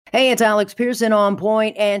Hey, it's Alex Pierson on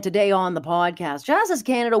point, and today on the podcast, just as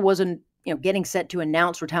Canada wasn't, getting set to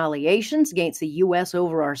announce retaliations against the U.S.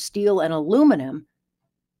 over our steel and aluminum,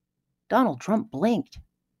 Donald Trump blinked.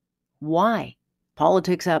 Why?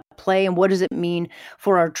 Politics at play, and what does it mean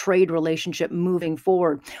for our trade relationship moving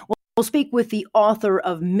forward? We'll speak with the author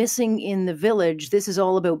of Missing in the Village. This is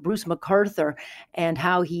all about Bruce MacArthur and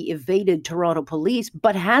how he evaded Toronto police.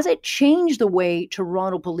 But has it changed the way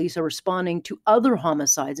Toronto police are responding to other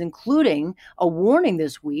homicides, including a warning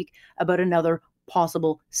this week about another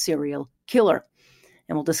possible serial killer?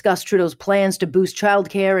 And we'll discuss Trudeau's plans to boost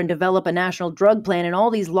childcare and develop a national drug plan and all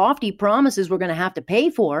these lofty promises we're going to have to pay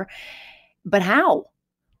for. But how?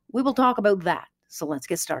 We will talk about that. So let's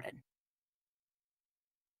get started.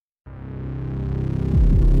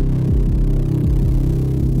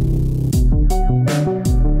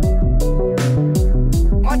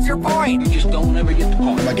 What's your point? You just don't ever get the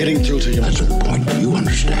point. Am I getting through to you? That's the point you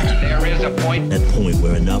understand. There is a point. That point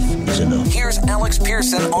where enough is enough. Here's Alex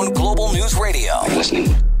Pierson on Global News Radio. I'm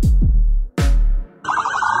listening.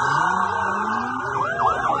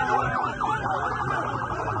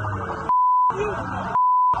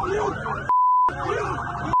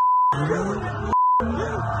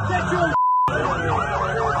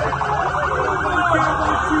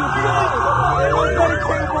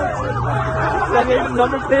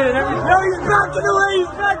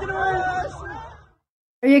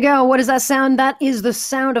 There you go. What does that sound? That is the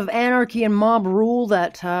sound of anarchy and mob rule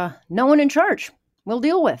that no one in charge will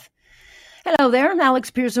deal with. Hello there, Alex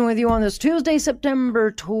Pierson with you on this Tuesday,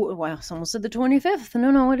 September, someone said the 25th.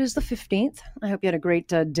 No, it is the 15th. I hope you had a great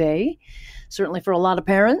day. Certainly for a lot of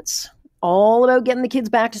parents, all about getting the kids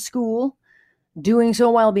back to school, doing so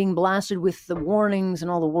while being blasted with the warnings and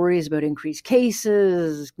all the worries about increased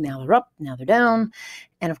cases. Now they're up, now they're down,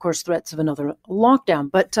 and of course threats of another lockdown.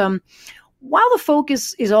 But while the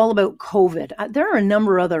focus is all about COVID, there are a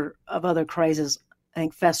number of other crises, I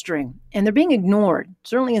think, festering, and they're being ignored,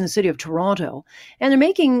 certainly in the city of Toronto, and they're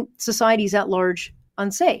making societies at large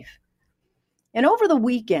unsafe. And over the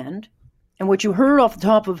weekend, and what you heard off the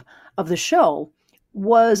top of the show,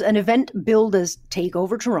 was an event billed as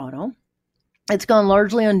Takeover Toronto. It's gone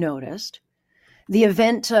largely unnoticed. The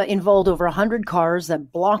event involved over 100 cars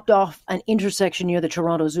that blocked off an intersection near the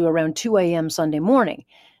Toronto Zoo around 2 a.m. Sunday morning.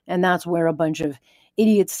 And that's where a bunch of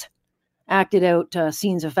idiots acted out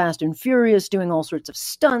scenes of Fast and Furious, doing all sorts of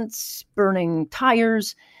stunts, burning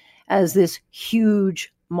tires, as this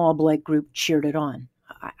huge mob-like group cheered it on.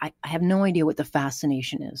 I have no idea what the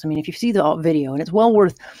fascination is. I mean, if you see the video, and it's well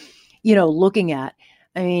worth, looking at.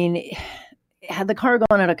 I mean, had the car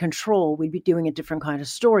gone out of control, we'd be doing a different kind of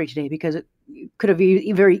story today, because it could have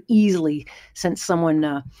very easily sent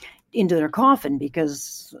someone into their coffin,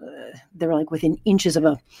 because they're like within inches of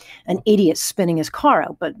an idiot spinning his car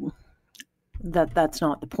out. But that's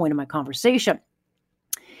not the point of my conversation.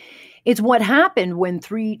 It's what happened when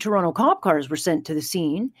 3 Toronto cop cars were sent to the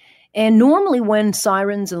scene. And normally when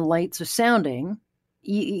sirens and lights are sounding,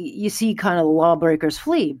 you see kind of the lawbreakers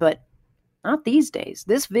flee, but not these days.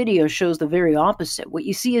 This video shows the very opposite. What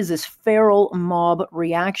you see is this feral mob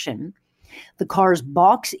reaction. The cars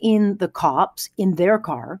box in the cops in their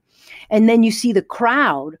car, and then you see the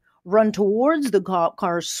crowd run towards the cop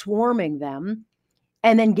cars, swarming them,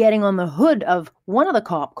 and then getting on the hood of one of the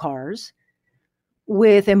cop cars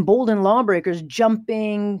with emboldened lawbreakers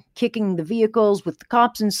jumping, kicking the vehicles with the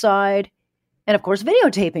cops inside, and of course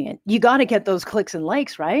videotaping it. You got to get those clicks and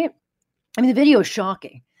likes, right? I mean, the video is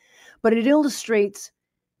shocking, but it illustrates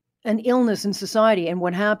an illness in society and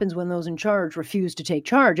what happens when those in charge refuse to take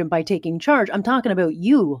charge. And by taking charge, I'm talking about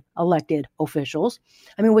you, elected officials.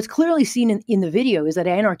 I mean, what's clearly seen in the video is that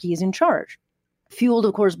anarchy is in charge, fueled,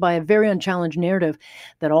 of course, by a very unchallenged narrative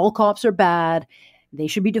that all cops are bad, they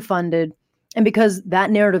should be defunded. And because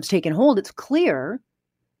that narrative's taken hold, it's clear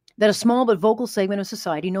that a small but vocal segment of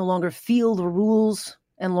society no longer feel the rules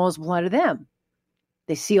and laws apply to them.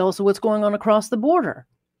 They see also what's going on across the border,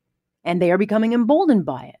 and they are becoming emboldened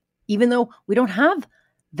by it, even though we don't have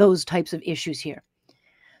those types of issues here.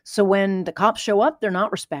 So when the cops show up, they're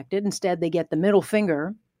not respected. Instead, they get the middle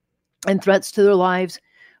finger and threats to their lives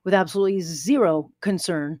with absolutely zero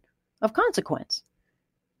concern of consequence.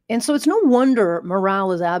 And so it's no wonder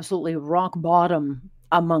morale is absolutely rock bottom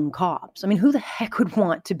among cops. I mean, who the heck would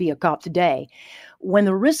want to be a cop today when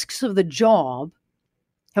the risks of the job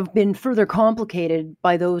have been further complicated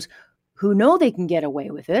by those who know they can get away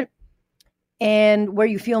with it, and where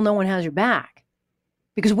you feel no one has your back?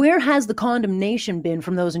 Because where has the condemnation been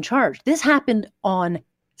from those in charge? This happened on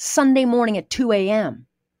Sunday morning at 2 a.m.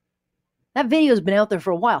 That video has been out there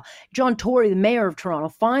for a while. John Tory, the mayor of Toronto,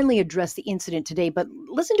 finally addressed the incident today, but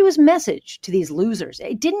listen to his message to these losers.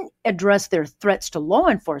 It didn't address their threats to law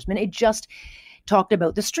enforcement. It just talked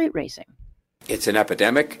about the street racing. It's an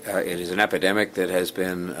epidemic. It is an epidemic that has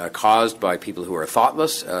been caused by people who are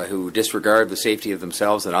thoughtless, who disregard the safety of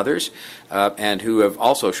themselves and others, and who have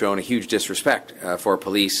also shown a huge disrespect for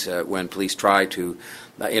police when police try to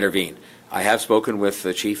intervene. I have spoken with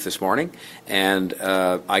the chief this morning, and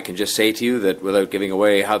I can just say to you that without giving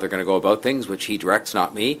away how they're going to go about things, which he directs,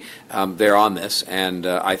 not me, they're on this, and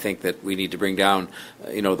I think that we need to bring down,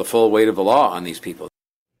 the full weight of the law on these people.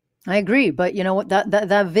 I agree, but you know what?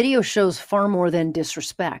 That video shows far more than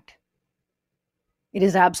disrespect. It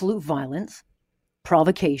is absolute violence,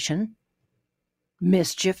 provocation,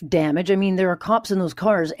 mischief, damage. I mean, there are cops in those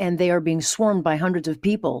cars, and they are being swarmed by hundreds of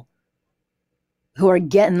people who are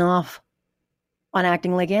getting off on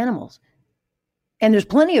acting like animals. And there's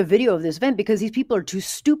plenty of video of this event because these people are too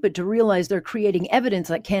stupid to realize they're creating evidence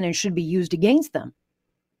that can and should be used against them.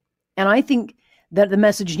 And I think that the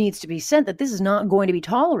message needs to be sent that this is not going to be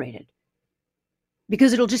tolerated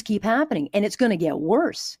because it'll just keep happening and it's going to get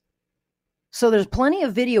worse. So there's plenty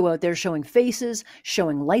of video out there showing faces,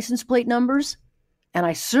 showing license plate numbers, and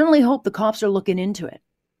I certainly hope the cops are looking into it.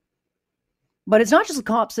 But it's not just the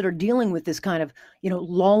cops that are dealing with this kind of,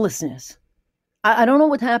 lawlessness. I don't know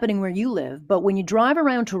what's happening where you live, but when you drive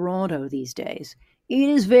around Toronto these days, it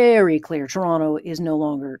is very clear Toronto is no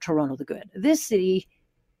longer Toronto the Good. This city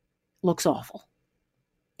looks awful.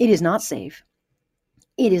 It is not safe.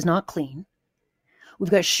 It is not clean. We've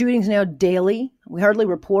got shootings now daily. We hardly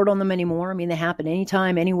report on them anymore. I mean, they happen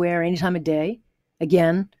anytime, anywhere, any time of day.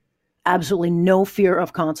 Again, absolutely no fear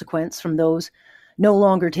of consequence from those no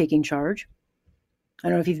longer taking charge. I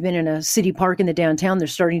don't know if you've been in a city park in the downtown. They're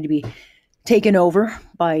starting to be taken over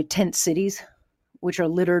by tent cities, which are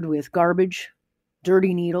littered with garbage,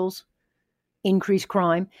 dirty needles, increased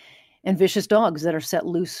crime, and vicious dogs that are set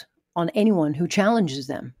loose on anyone who challenges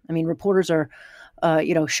them. I mean, reporters are,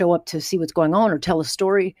 show up to see what's going on or tell a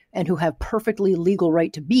story and who have perfectly legal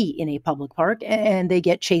right to be in a public park, and they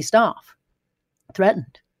get chased off,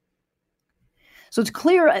 threatened. So it's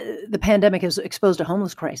clear the pandemic has exposed a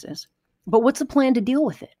homeless crisis, but what's the plan to deal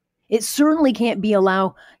with it? It certainly can't be to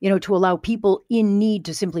allow people in need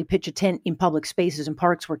to simply pitch a tent in public spaces and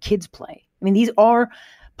parks where kids play. I mean, these are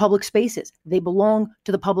public spaces. They belong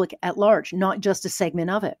to the public at large, not just a segment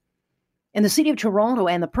of it. And the city of Toronto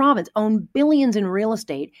and the province own billions in real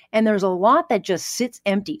estate, and there's a lot that just sits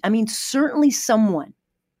empty. I mean, certainly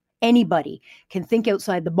anybody can think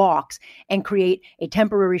outside the box and create a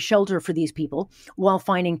temporary shelter for these people while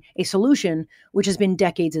finding a solution which has been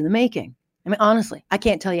decades in the making. I mean, honestly, I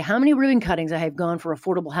can't tell you how many ribbon cuttings I have gone for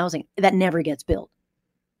affordable housing that never gets built.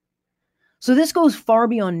 So this goes far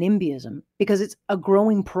beyond NIMBYism because it's a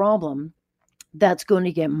growing problem that's going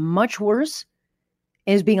to get much worse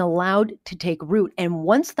and is being allowed to take root. And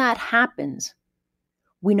once that happens,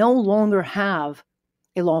 we no longer have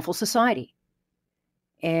a lawful society.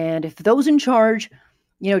 And if those in charge,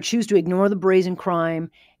 choose to ignore the brazen crime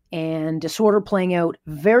and disorder playing out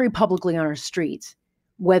very publicly on our streets,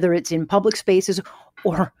 whether it's in public spaces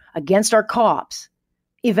or against our cops,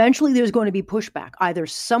 eventually there's going to be pushback. Either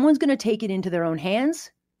someone's going to take it into their own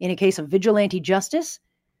hands in a case of vigilante justice,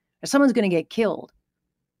 or someone's going to get killed.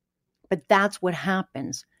 But that's what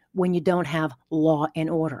happens when you don't have law and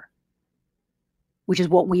order, which is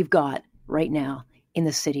what we've got right now in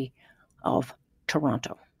the city of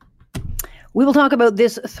Toronto. We will talk about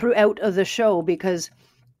this throughout the show because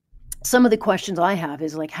some of the questions I have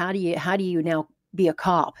is like, how do you now be a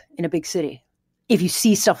cop in a big city if you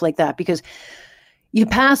see stuff like that? Because you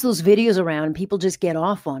pass those videos around and people just get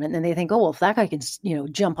off on it, and then they think, oh, well, if that guy can,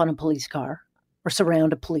 jump on a police car or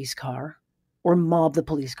surround a police car or mob the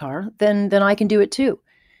police car, then I can do it too.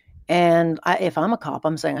 And if I'm a cop,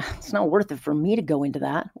 I'm saying it's not worth it for me to go into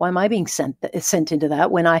that. Why am I being sent into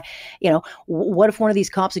that when what if one of these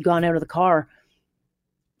cops had gone out of the car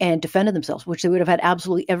and defended themselves, which they would have had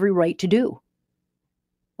absolutely every right to do?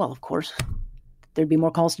 Well, of course, there'd be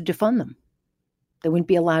more calls to defund them. They wouldn't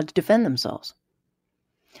be allowed to defend themselves.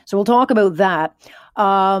 So we'll talk about that.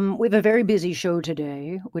 We have a very busy show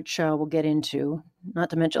today, which we'll get into. Not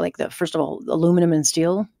to mention, first of all, aluminum and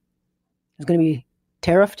steel is going to be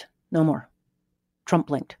tariffed. No more. Trump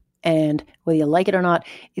linked. And whether you like it or not,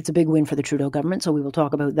 it's a big win for the Trudeau government. So we will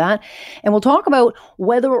talk about that. And we'll talk about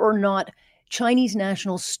whether or not Chinese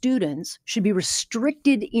national students should be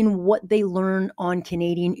restricted in what they learn on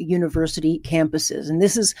Canadian university campuses. And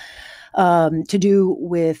this is to do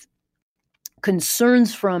with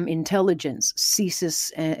concerns from intelligence,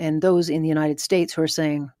 CSIS, and those in the United States who are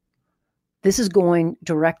saying, This is going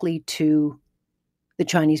directly to the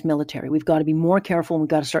Chinese military. We've got to be more careful, and we've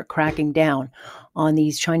got to start cracking down on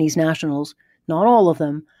these Chinese nationals, not all of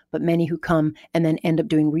them, but many who come and then end up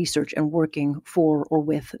doing research and working for or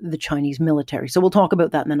with the Chinese military. So we'll talk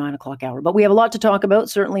about that in the 9 o'clock hour. But we have a lot to talk about.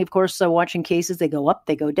 Certainly, of course, watching cases, they go up,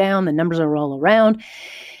 they go down. The numbers are all around.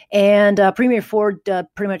 And Premier Ford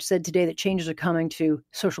pretty much said today that changes are coming to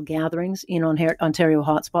social gatherings in Ontario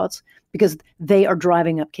hotspots because they are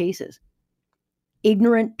driving up cases.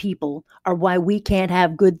 Ignorant people are why we can't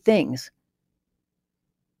have good things.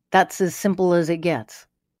 That's as simple as it gets.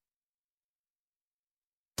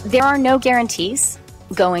 There are no guarantees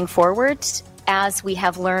going forward. As we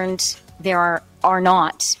have learned, there are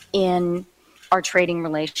not in our trading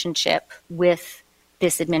relationship with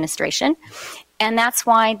this administration. And that's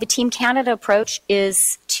why the Team Canada approach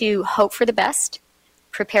is to hope for the best,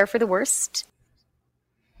 prepare for the worst.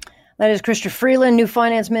 That is Chrystia Freeland, new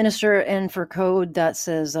finance minister, and for code that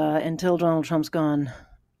says, until Donald Trump's gone,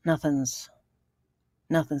 nothing's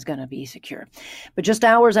going to be secure. But just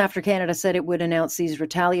hours after Canada said it would announce these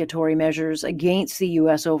retaliatory measures against the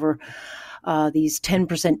U.S. over these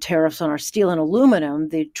 10% tariffs on our steel and aluminum,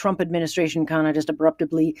 the Trump administration kind of just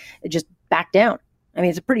abruptly just backed down. I mean,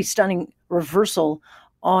 it's a pretty stunning reversal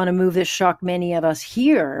on a move that shocked many of us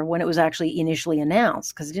here when it was actually initially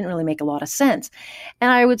announced, because it didn't really make a lot of sense.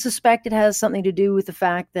 And I would suspect it has something to do with the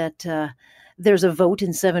fact that there's a vote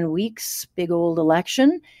in 7 weeks, big old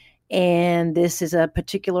election. And this is a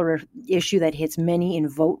particular issue that hits many in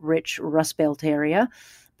vote-rich Rust Belt area.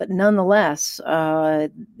 But nonetheless,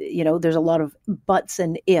 there's a lot of buts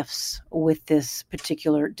and ifs with this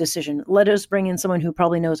particular decision. Let us bring in someone who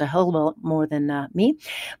probably knows a hell of a lot more than me,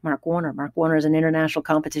 Mark Warner. Mark Warner is an international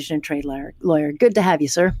competition and trade lawyer. Good to have you,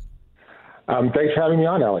 sir. Thanks for having me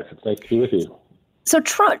on, Alex. It's nice to be with you. So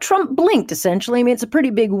Trump blinked, essentially. I mean, it's a pretty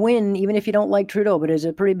big win, even if you don't like Trudeau, but it's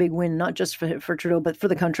a pretty big win, not just for Trudeau, but for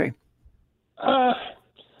the country.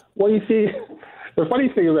 Well, you see, the funny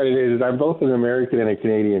thing about it is I'm both an American and a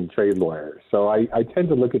Canadian trade lawyer, so I tend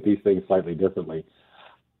to look at these things slightly differently.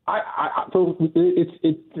 So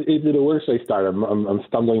it's the worst I start. I'm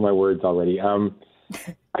stumbling my words already. I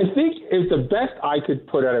think if the best I could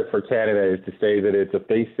put at it for Canada is to say that it's a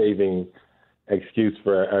face-saving excuse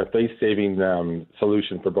for a face-saving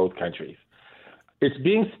solution for both countries. It's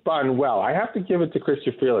being spun well. I have to give it to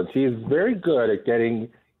Chrystia Freeland. She is very good at getting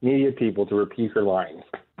media people to repeat her lines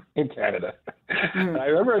in Canada. I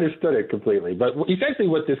never understood it completely. But essentially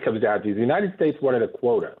what this comes down to is the United States wanted a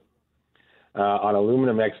quota on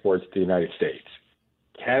aluminum exports to the United States.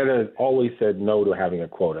 Canada has always said no to having a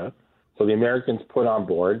quota. So the Americans put on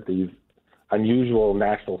board these unusual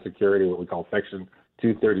national security, what we call Section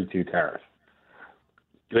 232 tariffs.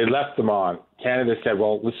 They left them on. Canada said,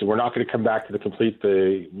 well, listen, we're not going to come back to complete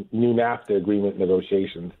the new NAFTA agreement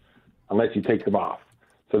negotiations unless you take them off.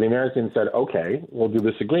 So the Americans said, okay, we'll do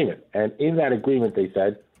this agreement. And in that agreement, they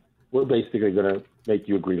said, we're basically going to make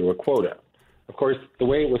you agree to a quota. Of course, the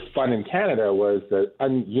way it was spun in Canada was the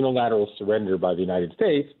unilateral surrender by the United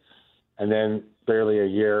States. And then barely a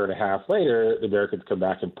year and a half later, the Americans come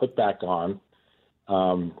back and put back on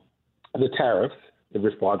the tariffs in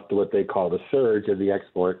response to what they call the surge of the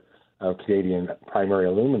export of Canadian primary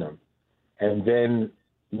aluminum. And then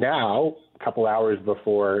now, a couple hours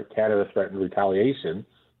before Canada threatened retaliation,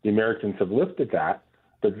 the Americans have lifted that,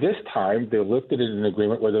 but this time they lifted it in an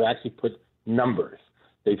agreement where they've actually put numbers.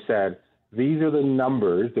 They've said, these are the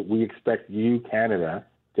numbers that we expect you, Canada,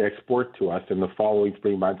 to export to us in the following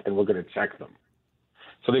 3 months, and we're going to check them.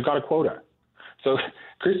 So they've got a quota. So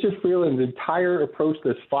Chrystia Freeland's entire approach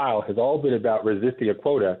to this file has all been about resisting a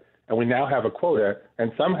quota, and we now have a quota,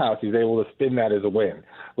 and somehow she's able to spin that as a win,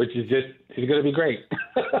 which is just, she's going to be great.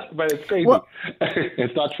 But it's crazy. Well,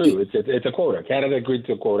 it's not true. It's a quota. Canada agreed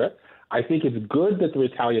to a quota. I think it's good that the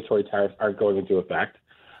retaliatory tariffs aren't going into effect,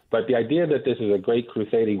 but the idea that this is a great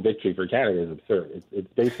crusading victory for Canada is absurd.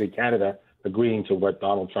 It's basically Canada agreeing to what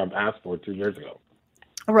Donald Trump asked for 2 years ago.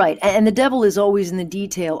 Right. And the devil is always in the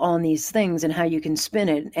detail on these things and how you can spin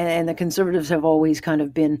it. And the Conservatives have always kind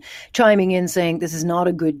of been chiming in saying this is not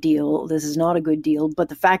a good deal. This is not a good deal. But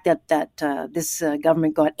the fact that this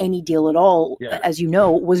government got any deal at all, as you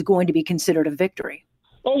know, was going to be considered a victory.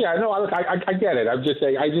 Oh, yeah. No, look, I get it. I'm just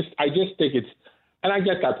saying I just think it's, and I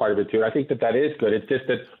get that part of it, too. I think that is good. It's just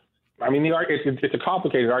that, I mean, it's a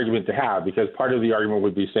complicated argument to have because part of the argument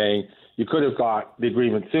would be saying, you could have got the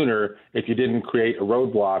agreement sooner if you didn't create a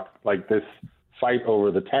roadblock like this fight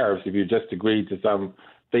over the tariffs, if you just agreed to some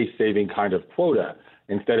face-saving kind of quota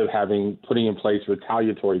instead of putting in place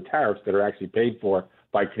retaliatory tariffs that are actually paid for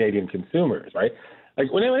by Canadian consumers, right?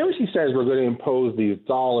 like whenever she says we're going to impose these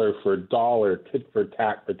dollar for dollar tit for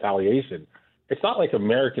tat retaliation, it's not like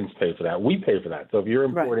Americans pay for that. We pay for that. So if you're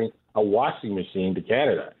importing a washing machine to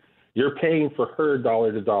Canada, you're paying for her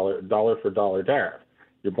dollar to dollar for dollar tariff.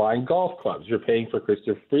 You're buying golf clubs. You're paying for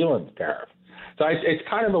Christopher Freeland's tariff. So it's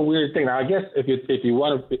kind of a weird thing. Now, I guess if you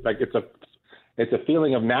want to, like, it's a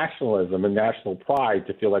feeling of nationalism and national pride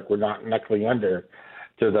to feel like we're not knuckling under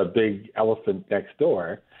to the big elephant next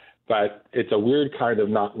door. But it's a weird kind of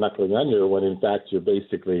not knuckling under when, in fact, you're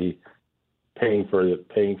basically paying for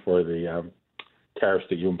the tariffs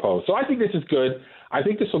that you impose. So I think this is good. I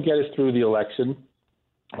think this will get us through the election.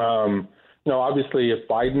 Obviously, if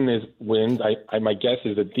Biden wins, my guess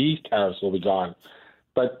is that these tariffs will be gone.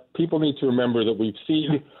 But people need to remember that we've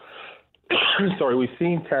seen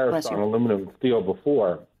tariffs on aluminum and steel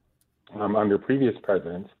before under previous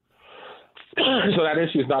presidents. So that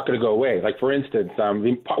issue is not going to go away. Like, for instance,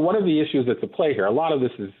 one of the issues that's at play here, a lot of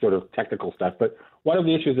this is sort of technical stuff, but one of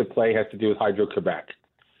the issues at play has to do with Hydro-Quebec.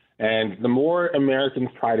 And the more Americans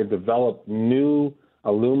try to develop new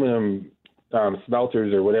aluminum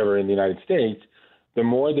smelters or whatever in the United States, the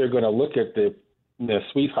more they're going to look at the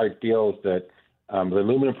sweetheart deals that the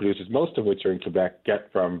aluminum producers, most of which are in Quebec,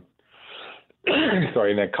 get from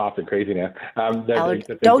sorry, that coughing crazy now. Alex,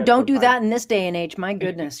 don't do that in this day and age. My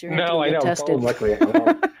goodness, you're no, I know. tested. Luckily, I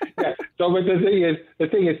know. Yeah. So, but the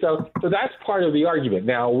thing is, so that's part of the argument.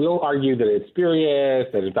 Now, we'll argue that it's spurious,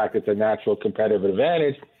 that in fact it's a natural competitive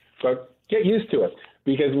advantage, but get used to it,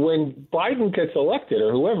 because when Biden gets elected,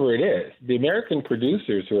 or whoever it is, the American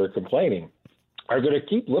producers who are complaining are going to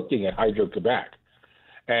keep looking at Hydro-Quebec,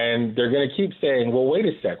 and they're going to keep saying, well, wait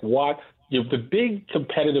a sec, what? The big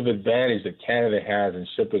competitive advantage that Canada has in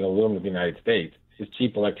shipping aluminum to the United States is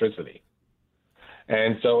cheap electricity.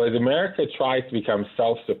 And so as America tries to become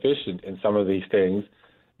self-sufficient in some of these things,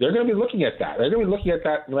 they're going to be looking at that. They're going to be looking at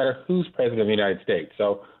that no matter who's president of the United States.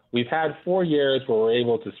 So we've had 4 years where we're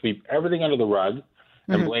able to sweep everything under the rug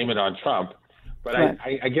and blame it on Trump. But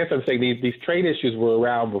I guess I'm saying these trade issues were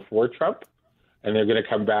around before Trump, and they're going to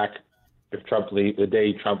come back if Trump leaves, the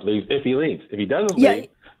day Trump leaves, if he leaves. If he doesn't leave.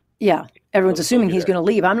 Yeah, everyone's assuming he's going to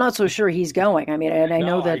leave. I'm not so sure he's going. I mean, and I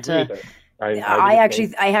know that I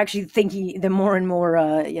actually think the more and more,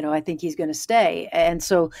 I think he's going to stay. And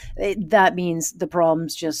so that means the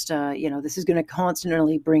problem's just, this is going to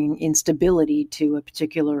constantly bring instability to a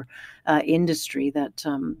particular industry that,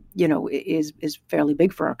 is fairly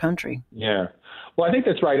big for our country. Yeah. Well, I think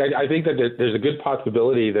that's right. I think that there's a good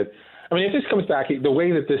possibility that, if this comes back, the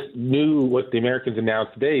way that what the Americans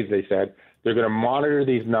announced today is they said, they're going to monitor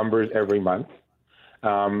these numbers every month,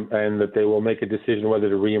 and that they will make a decision whether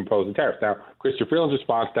to reimpose the tariffs. Now, Christopher Freeland's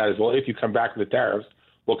response to that is, well, if you come back with the tariffs,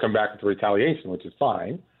 we'll come back with the retaliation, which is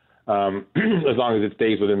fine, as long as it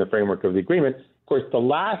stays within the framework of the agreement. Of course, the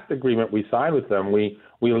last agreement we signed with them, we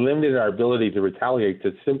limited our ability to retaliate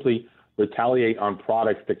to simply retaliate on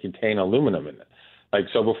products that contain aluminum in it. Like,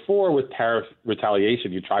 so before with tariff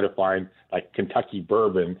retaliation, you try to find like Kentucky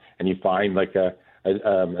bourbon, and you find like a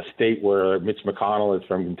state where Mitch McConnell is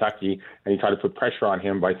from Kentucky, and you try to put pressure on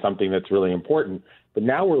him by something that's really important. But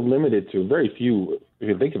now we're limited to very few, if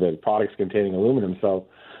you think of it, products containing aluminum. So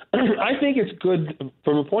I think it's good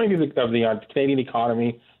from a point of view of the Canadian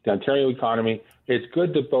economy, the Ontario economy. It's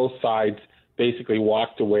good that both sides basically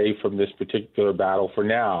walked away from this particular battle for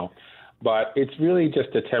now. But it's really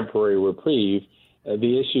just a temporary reprieve.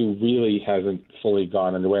 The issue really hasn't fully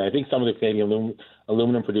gone underway. I think some of the Canadian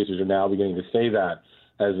aluminum producers are now beginning to say that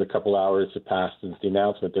as a couple hours have passed since the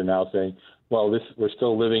announcement. They're now saying, well, we're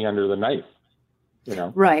still living under the knife.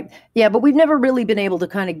 Right. Yeah, but we've never really been able to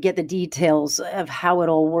kind of get the details of how it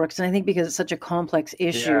all works. And I think because it's such a complex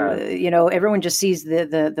issue, everyone just sees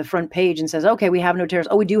the front page and says, okay, we have no tariffs.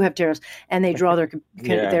 Oh, we do have tariffs. And they draw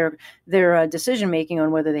their decision making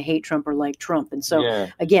on whether they hate Trump or like Trump. And so,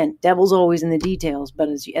 again, devil's always in the details. But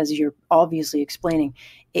as you're obviously explaining,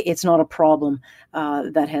 it's not a problem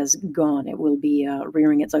that has gone. It will be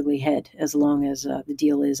rearing its ugly head as long as the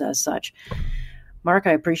deal is as such. Mark,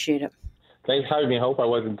 I appreciate it. Thanks for having me. I hope I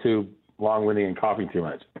wasn't too long-winded and coughing too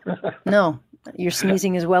much. No, your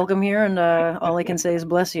sneezing is welcome here, and all I can say is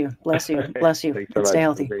bless you, bless you, bless you, and stay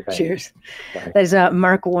healthy. Cheers. Bye. That is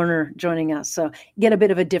Mark Warner joining us. So get a bit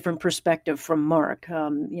of a different perspective from Mark.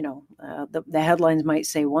 The headlines might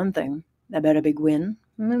say one thing about a big win.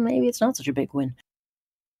 Maybe it's not such a big win.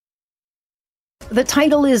 The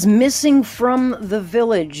title is Missing from the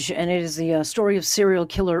Village, and it is the story of serial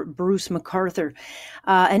killer Bruce McArthur.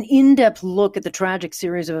 An in-depth look at the tragic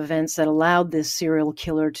series of events that allowed this serial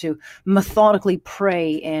killer to methodically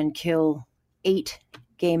prey and kill 8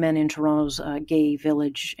 gay men in Toronto's gay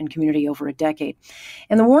village and community over a decade.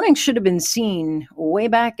 And the warning should have been seen way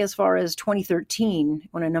back as far as 2013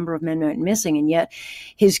 when a number of men went missing, and yet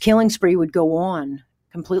his killing spree would go on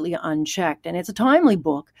completely unchecked. And it's a timely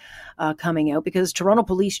book coming out because Toronto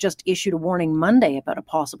police just issued a warning Monday about a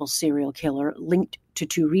possible serial killer linked to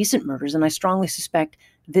 2 recent murders. And I strongly suspect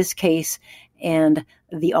this case and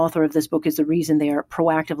the author of this book is the reason they are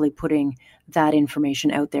proactively putting that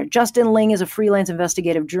information out there. Justin Ling is a freelance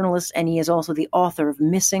investigative journalist, and he is also the author of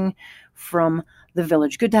Missing from the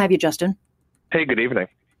Village. Good to have you, Justin. Hey, good evening.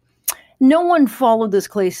 No one followed this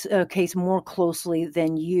case more closely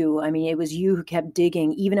than you. I mean, it was you who kept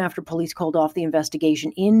digging, even after police called off the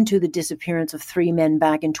investigation, into the disappearance of 3 men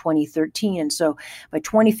back in 2013. And so by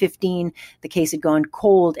 2015, the case had gone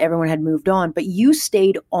cold. Everyone had moved on. But you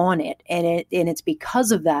stayed on it. And it's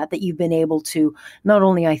because of that that you've been able to not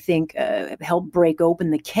only, I think, help break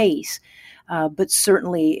open the case, but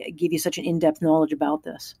certainly give you such an in-depth knowledge about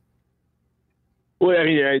this. Well, I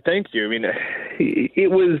mean, thank you. I mean,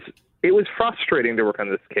 it was frustrating to work on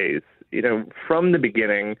this case. From the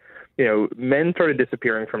beginning, men started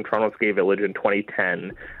disappearing from Toronto's gay village in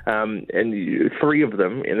 2010, and 3 of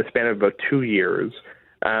them in the span of about 2 years,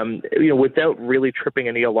 without really tripping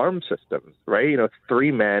any alarm systems, right?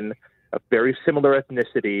 3 men of very similar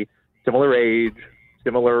ethnicity, similar age,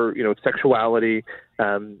 similar, sexuality,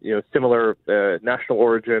 similar national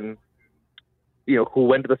origin, who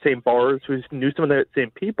went to the same bars, who knew some of the same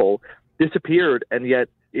people, disappeared, and yet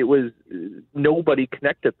it was nobody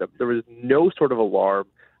connected them. There was no sort of alarm,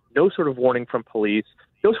 no sort of warning from police,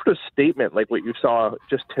 no sort of statement like what you saw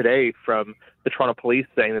just today from the Toronto police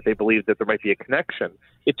saying that they believed that there might be a connection.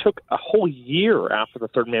 It took a whole year after the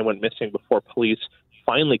 3rd man went missing before police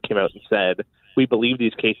finally came out and said, we believe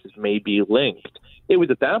these cases may be linked. It was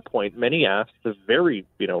at that point many asked the very,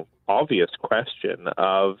 obvious question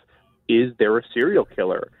of, is there a serial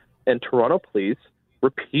killer? And Toronto police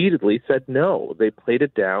repeatedly said no. They played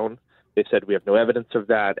it down. They said we have no evidence of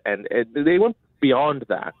that. And they went beyond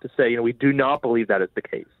that to say, we do not believe that is the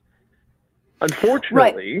case.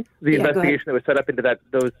 Unfortunately, the investigation that was set up into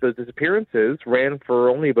those disappearances ran for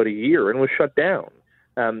only about a year and was shut down.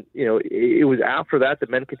 It was after that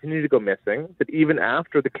men continued to go missing. But even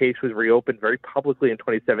after the case was reopened very publicly in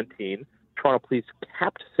 2017, Toronto police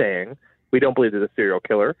kept saying, we don't believe there's a serial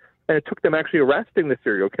killer. And it took them actually arresting the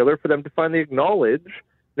serial killer for them to finally acknowledge,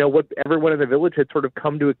 what everyone in the village had sort of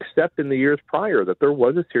come to accept in the years prior, that there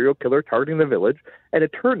was a serial killer targeting the village. And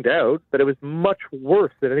it turned out that it was much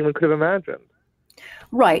worse than anyone could have imagined.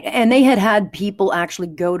 Right. And they had people actually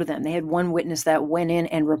go to them. They had one witness that went in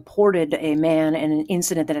and reported a man and an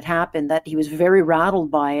incident that had happened that he was very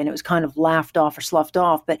rattled by, and it was kind of laughed off or sloughed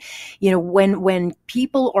off. But, when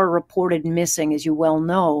people are reported missing, as you well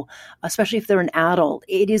know, especially if they're an adult,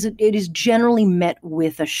 it is generally met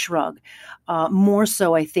with a shrug. More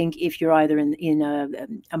so, I think, if you're either in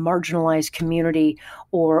a marginalized community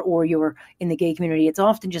or you're in the gay community, it's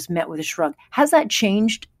often just met with a shrug. Has that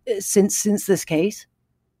changed since this case?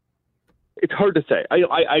 It's hard to say.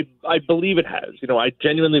 I believe it has. I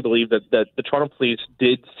genuinely believe that the Toronto police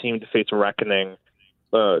did seem to face a reckoning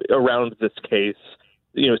around this case.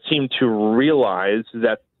 Seemed to realize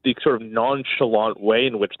that the sort of nonchalant way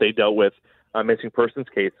in which they dealt with missing persons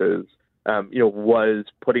cases, was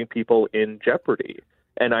putting people in jeopardy.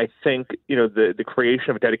 And I think, the creation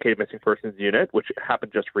of a dedicated missing persons unit, which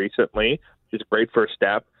happened just recently, is a great first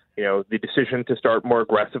step. The decision to start more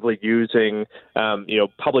aggressively using,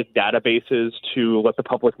 public databases to let the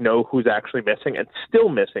public know who's actually missing and still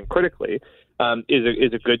missing critically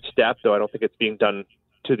is a good step, though I don't think it's being done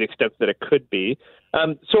to the extent that it could be.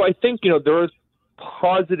 So I think, there are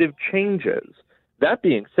positive changes. That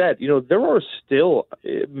being said, there are still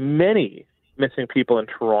many missing people in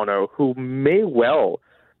Toronto who may well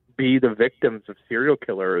be the victims of serial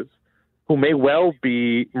killers, who may well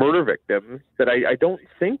be murder victims that I don't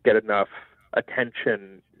think get enough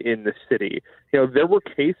attention in the city. There were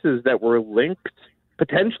cases that were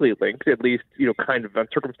potentially linked, at least, kind of on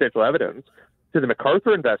circumstantial evidence, to the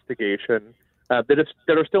MacArthur investigation that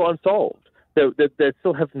are still unsolved, that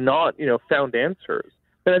still have not, found answers.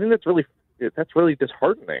 And I think that's really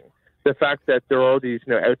disheartening. The fact that there are these,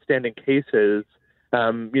 outstanding cases,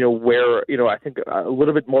 where, I think a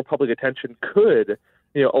little bit more public attention could,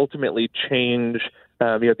 ultimately change,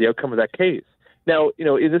 the outcome of that case. Now,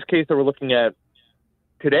 in this case that we're looking at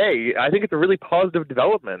today, I think it's a really positive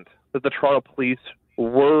development that the Toronto police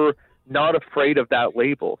were not afraid of that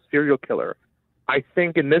label, serial killer. I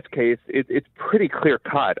think in this case, it's pretty clear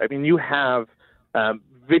cut. I mean, you have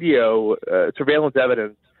video surveillance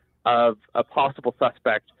evidence of a possible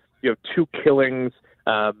suspect, 2 killings,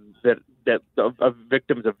 of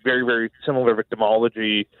victims of very, very similar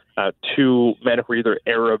victimology to men who are either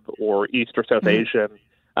Arab or East or South Asian,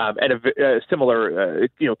 and a similar,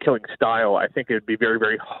 killing style. I think it would be very,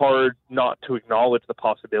 very hard not to acknowledge the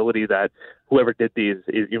possibility that whoever did these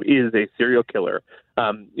is a serial killer.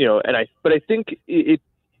 But I think it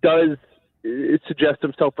does suggest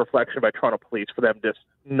some self-reflection by Toronto Police for them just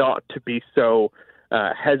not to be so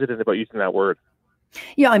hesitant about using that word.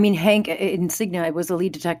 Yeah, I mean, Hank Insignia was the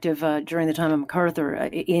lead detective during the time of MacArthur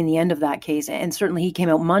in the end of that case. And certainly he came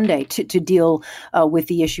out Monday to deal with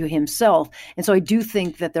the issue himself. And so I do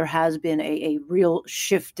think that there has been a real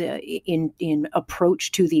shift in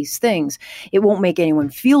approach to these things. It won't make anyone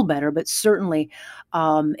feel better, but certainly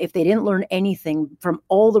if they didn't learn anything from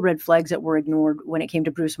all the red flags that were ignored when it came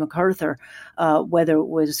to Bruce MacArthur, whether it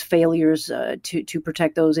was failures to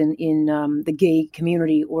protect those in the gay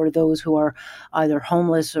community or those who are either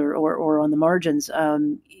homeless or on the margins,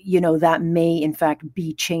 that may in fact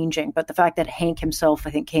be changing. But the fact that Hank himself,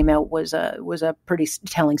 I think, came out was a pretty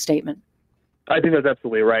telling statement. I think that's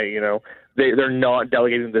absolutely right. They're not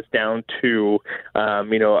delegating this down to,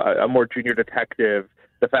 a more junior detective.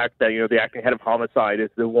 The fact that, the acting head of homicide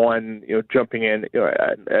is the one, jumping in,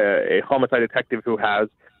 a homicide detective who has,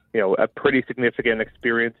 a pretty significant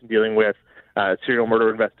experience in dealing with serial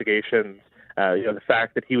murder investigations. The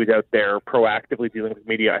fact that he was out there proactively dealing with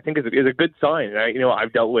media, I think is a good sign. And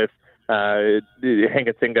I've dealt with Hank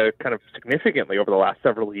Insignia kind of significantly over the last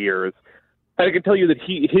several years. And I can tell you that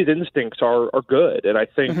his instincts are good. And I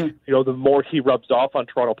think, the more he rubs off on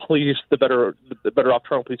Toronto Police, the better off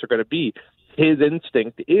Toronto Police are going to be. His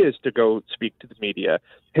instinct is to go speak to the media.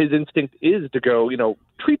 His instinct is to go,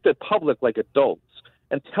 treat the public like adults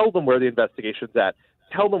and tell them where the investigation's at.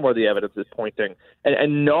 Tell them where the evidence is pointing,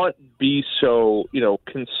 and not be so,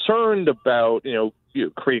 concerned about,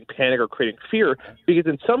 creating panic or creating fear, because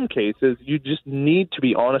in some cases you just need to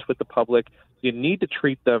be honest with the public. You need to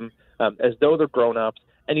treat them as though they're grown-ups,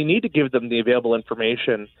 and you need to give them the available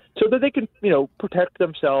information so that they can, protect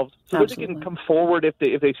themselves, so Absolutely. That they can come forward if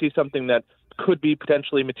they see something that could be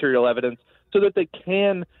potentially material evidence, so that they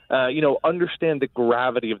can, understand the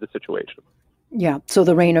gravity of the situation. Yeah, so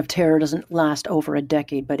the reign of terror doesn't last over a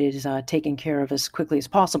decade, but it is taken care of as quickly as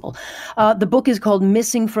possible. The book is called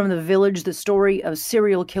Missing from the Village, the story of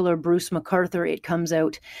serial killer Bruce MacArthur. It comes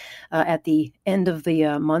out at the end of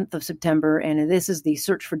the month of September, and this is the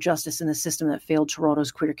search for justice in the system that failed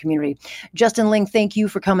Toronto's queer community. Justin Ling, thank you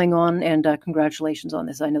for coming on, and congratulations on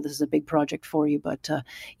this. I know this is a big project for you, but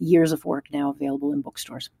years of work now available in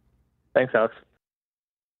bookstores. Thanks, Alex.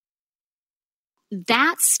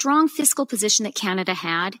 That strong fiscal position that Canada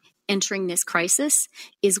had entering this crisis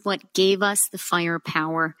is what gave us the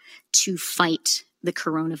firepower to fight the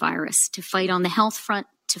coronavirus, to fight on the health front,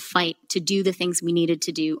 to do the things we needed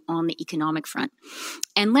to do on the economic front.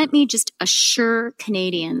 And let me just assure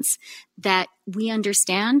Canadians that we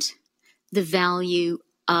understand the value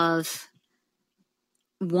of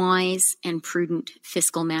wise and prudent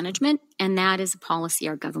fiscal management, and that is a policy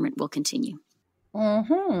our government will continue.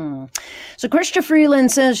 So Krista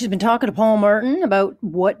Freeland says she's been talking to Paul Martin about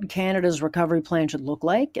what Canada's recovery plan should look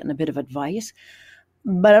like and a bit of advice.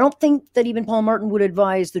 But I don't think that even Paul Martin would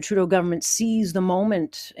advise the Trudeau government seize the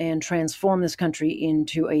moment and transform this country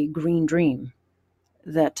into a green dream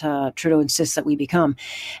that Trudeau insists that we become.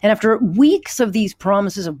 And after weeks of these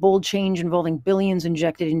promises of bold change involving billions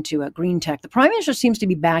injected into green tech, the Prime Minister seems to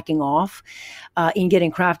be backing off in getting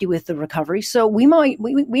crafty with the recovery. So we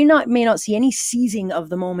may not see any seizing of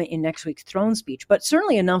the moment in next week's throne speech, but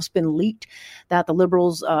certainly enough's been leaked that the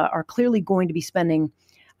Liberals are clearly going to be spending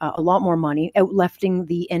a lot more money, outlefting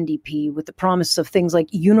the NDP with the promise of things like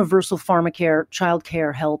universal pharmacare,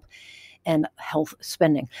 childcare help, and health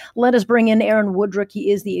spending. Let us bring in Aaron Woodruck.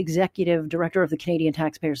 He is the Executive Director of the Canadian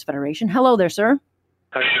Taxpayers Federation. Hello there, sir.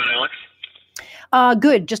 How are you doing, Alex?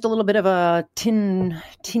 Good. Just a little bit of a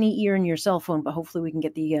tinny ear in your cell phone, but hopefully we can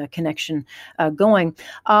get the connection going.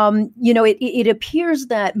 It appears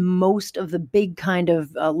that most of the big kind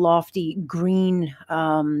of lofty green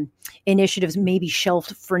initiatives may be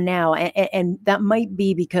shelved for now, and that might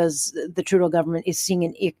be because the Trudeau government is seeing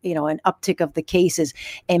an uptick of the cases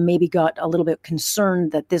and maybe got a little bit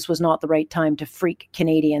concerned that this was not the right time to freak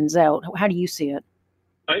Canadians out. How do you see it?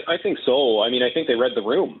 I think so. I mean, I think they read the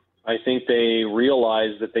room. I think they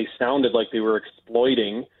realized that they sounded like they were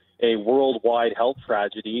exploiting a worldwide health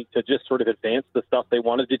tragedy to just sort of advance the stuff they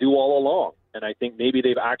wanted to do all along. And I think maybe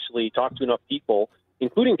they've actually talked to enough people,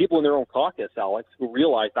 including people in their own caucus, Alex, who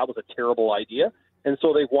realized that was a terrible idea. And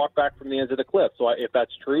so they've walked back from the ends of the cliff. So if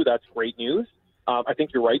that's true, that's great news. I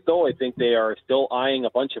think you're right, though. I think they are still eyeing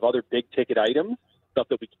a bunch of other big-ticket items. stuff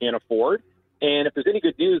that we can't afford. And if there's any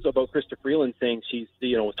good news about Krista Freeland saying she's,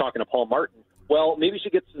 was talking to Paul Martin, well, maybe she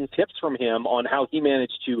gets some tips from him on how he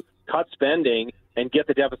managed to cut spending and get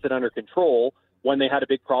the deficit under control when they had a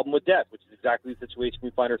big problem with debt, which is exactly the situation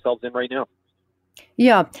we find ourselves in right now.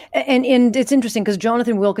 Yeah, and it's interesting because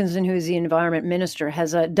Jonathan Wilkinson, who is the environment minister,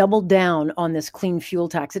 has doubled down on this clean fuel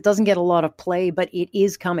tax. It doesn't get a lot of play, but it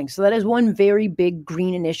is coming. So that is one very big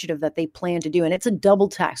green initiative that they plan to do. And it's a double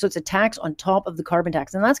tax. So it's a tax on top of the carbon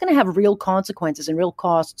tax. And that's going to have real consequences and real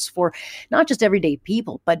costs for not just everyday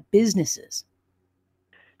people, but businesses.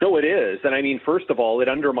 No, it is. And I mean, first of all, it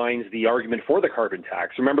undermines the argument for the carbon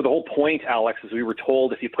tax. Remember, the whole point, Alex, is we were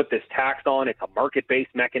told if you put this tax on, it's a market-based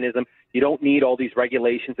mechanism. You don't need all these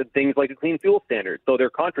regulations and things like a clean fuel standard. So they're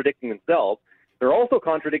contradicting themselves. They're also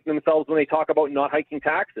contradicting themselves when they talk about not hiking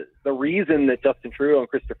taxes. The reason that Justin Trudeau and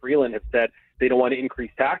Krista Freeland have said they don't want to increase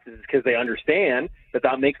taxes is because they understand that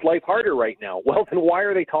that makes life harder right now. Well, then why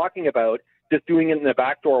are they talking about just doing it in a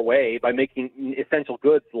backdoor way by making essential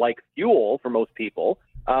goods like fuel for most people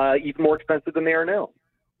even more expensive than they are now?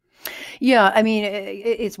 Yeah, I mean,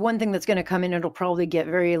 it's one thing that's going to come in. It'll probably get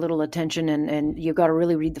very little attention, and you've got to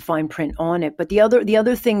really read the fine print on it. But the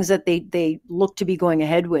other things that they look to be going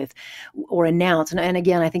ahead with or announce, and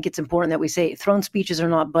again, I think it's important that we say throne speeches are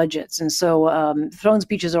not budgets. And so throne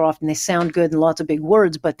speeches are often, they sound good and lots of big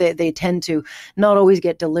words, but they tend to not always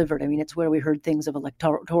get delivered. I mean, it's where we heard things of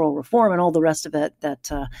electoral reform and all the rest of it,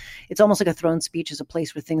 that it's almost like a throne speech is a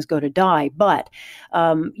place where things go to die. But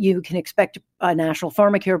you can expect a national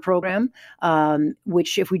pharmacare program,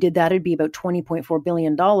 which if we did that, it'd be about $20.4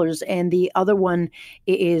 billion. And the other one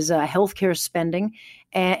is healthcare spending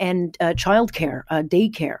and childcare,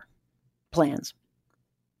 daycare plans.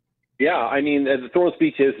 Yeah, I mean, the throne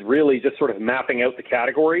speech is really just sort of mapping out the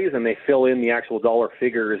categories, and they fill in the actual dollar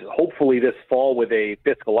figures, hopefully this fall with a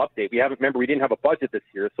fiscal update. We didn't have a budget this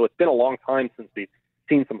year, so it's been a long time since we've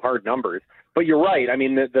seen some hard numbers. But you're right. I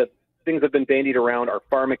mean, the things that have been bandied around are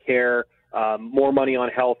pharmacare, more money on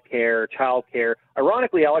health care, child care.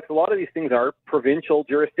 Ironically, Alex, a lot of these things are provincial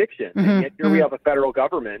jurisdictions. Mm-hmm. And yet here we have a federal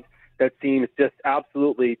government that seems just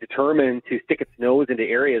absolutely determined to stick its nose into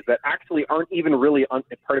areas that actually aren't even really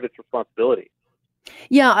part of its responsibility.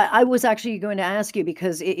 Yeah, I was actually going to ask you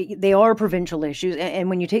because they are provincial issues. And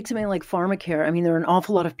when you take something like pharmacare, I mean, there are an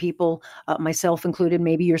awful lot of people, myself included,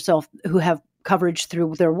 maybe yourself, who have coverage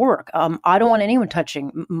through their work. I don't want anyone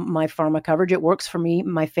touching my pharma coverage. It works for me,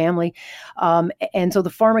 my family. And so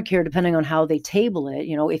the pharmacare, depending on how they table it,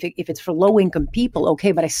 if it's for low income people,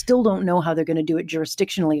 okay, but I still don't know how they're going to do it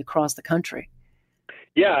jurisdictionally across the country.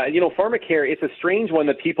 Yeah, pharmacare, it's a strange one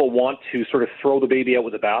that people want to sort of throw the baby out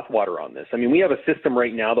with the bathwater on this. I mean, we have a system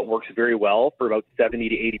right now that works very well for about 70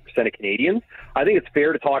 to 80% of Canadians. I think it's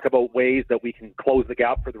fair to talk about ways that we can close the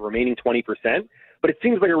gap for the remaining 20%. But it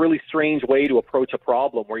seems like a really strange way to approach a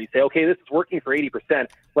problem where you say, okay, this is working for 80%.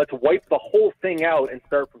 Let's wipe the whole thing out and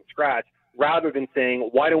start from scratch, rather than saying,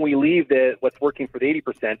 why don't we leave what's working for the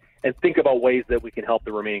 80% and think about ways that we can help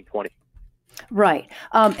the remaining 20%. Right.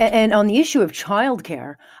 And on the issue of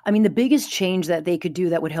childcare, I mean, the biggest change that they could do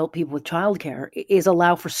that would help people with childcare is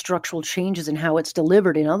allow for structural changes in how it's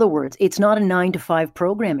delivered. In other words, it's not a 9-to-5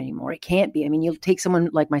 program anymore. It can't be. I mean, you'll take someone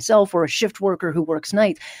like myself or a shift worker who works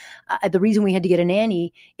nights. The reason we had to get a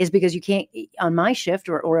nanny is because you can't, on my shift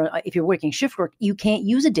or if you're working shift work, you can't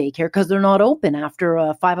use a daycare because they're not open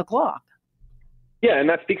after 5 o'clock. Yeah, and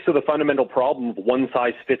that speaks to the fundamental problem of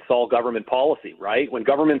one-size-fits-all government policy, right? When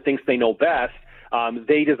government thinks they know best,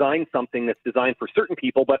 they design something that's designed for certain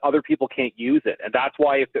people, but other people can't use it. And that's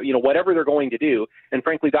why, whatever they're going to do, and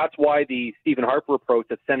frankly, that's why the Stephen Harper approach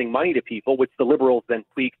of sending money to people, which the Liberals then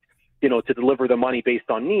tweaked, to deliver the money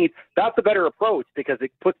based on need, that's a better approach because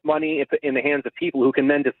it puts money in the hands of people who can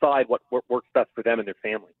then decide what works best for them and their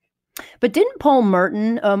families. But didn't Paul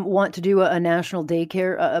Martin want to do a national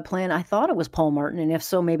daycare plan? I thought it was Paul Martin, and if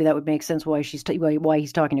so, maybe that would make sense why he's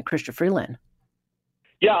talking to Krista Freeland.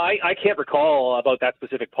 Yeah, I can't recall about that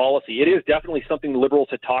specific policy. It is definitely something the Liberals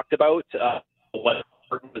had talked about. What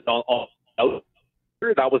Martin was all out.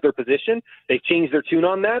 That was their position. They changed their tune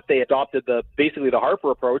on that. They adopted basically the Harper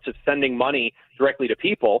approach of sending money directly to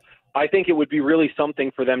people. I think it would be really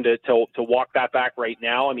something for them to walk that back right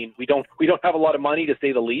now. I mean, we don't have a lot of money, to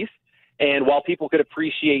say the least. And while people could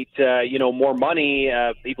appreciate, more money,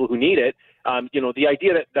 people who need it, the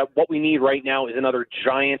idea that what we need right now is another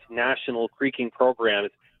giant national creaking program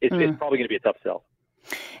is probably going to be a tough sell.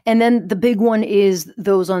 And then the big one is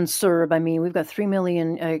those on CERB. I mean, we've got 3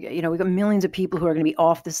 million, we've got millions of people who are going to be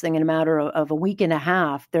off this thing in a matter of a week and a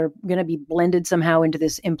half. They're going to be blended somehow into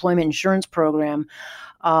this employment insurance program.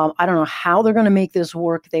 I don't know how they're going to make this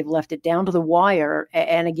work. They've left it down to the wire.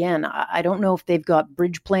 And again, I don't know if they've got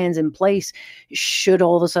bridge plans in place should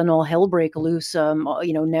all of a sudden all hell break loose,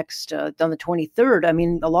 next on the 23rd. I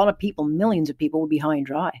mean, a lot of people, millions of people would be high and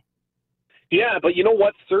dry. Yeah, but you know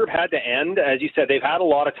what? CERB had to end. As you said, they've had a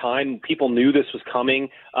lot of time. People knew this was coming.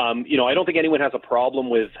 I don't think anyone has a problem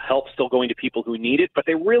with help still going to people who need it, but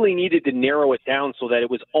they really needed to narrow it down so that it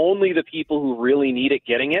was only the people who really need it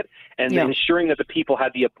getting it, and ensuring that the people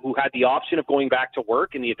who had the option of going back to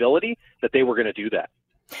work and the ability that they were going to do that.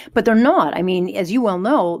 But they're not. I mean, as you well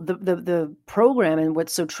know, the program, and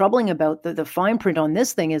what's so troubling about the fine print on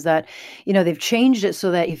this thing is that, they've changed it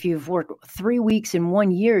so that if you've worked 3 weeks in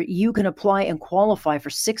 1 year, you can apply and qualify for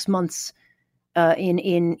 6 months in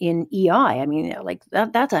EI. I mean, like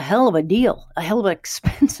that's a hell of a deal, a hell of an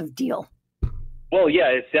expensive deal. Well, yeah,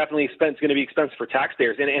 it's definitely going to be expensive for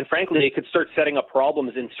taxpayers. And frankly, it could start setting up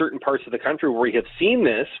problems in certain parts of the country where we have seen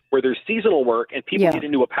this, where there's seasonal work and people get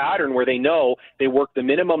into a pattern where they know they work the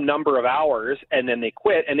minimum number of hours and then they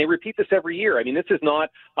quit, and they repeat this every year. I mean, this is not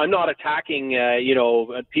 – I'm not attacking,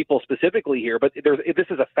 people specifically here, but this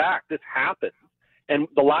is a fact. This happens. And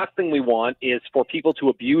the last thing we want is for people to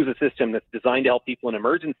abuse a system that's designed to help people in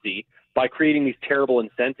emergency by creating these terrible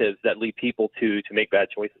incentives that lead people to make bad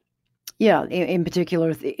choices. Yeah, in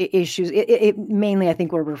particular issues. It mainly, I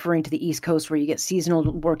think we're referring to the East Coast, where you get seasonal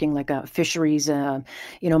working, like fisheries,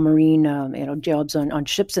 marine, jobs on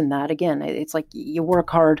ships and that. Again, it's like you work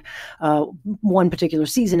hard one particular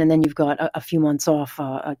season, and then you've got a few months off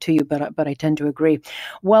to you. But I tend to agree.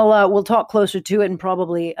 Well, we'll talk closer to it, and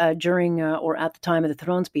probably during or at the time of the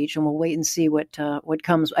throne speech, and we'll wait and see what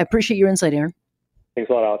comes. I appreciate your insight, Aaron.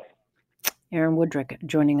 Thanks a lot, Alex. Aaron Woodrick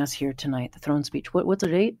joining us here tonight, the throne speech. What's the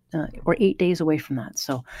date? We're 8 days away from that.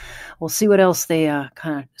 So we'll see what else they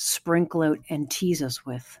kind of sprinkle out and tease us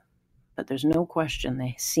with. But there's no question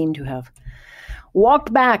they seem to have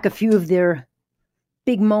walked back a few of their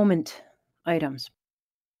big moment items.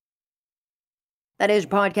 That is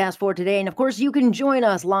your podcast for today. And of course, you can join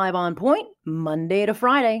us live on Point Monday to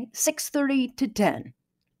Friday, 6:30 to 10.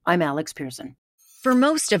 I'm Alex Pierson. For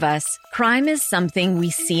most of us, crime is something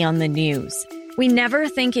we see on the news. We never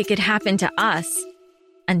think it could happen to us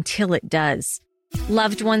until it does.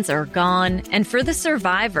 Loved ones are gone, and for the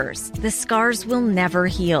survivors, the scars will never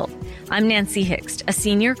heal. I'm Nancy Hixt, a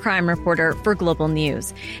senior crime reporter for Global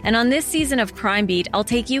News. And on this season of Crime Beat, I'll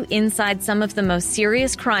take you inside some of the most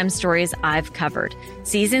serious crime stories I've covered.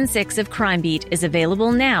 Season 6 of Crime Beat is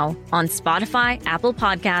available now on Spotify, Apple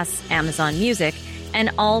Podcasts, Amazon Music, and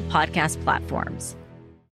all podcast platforms.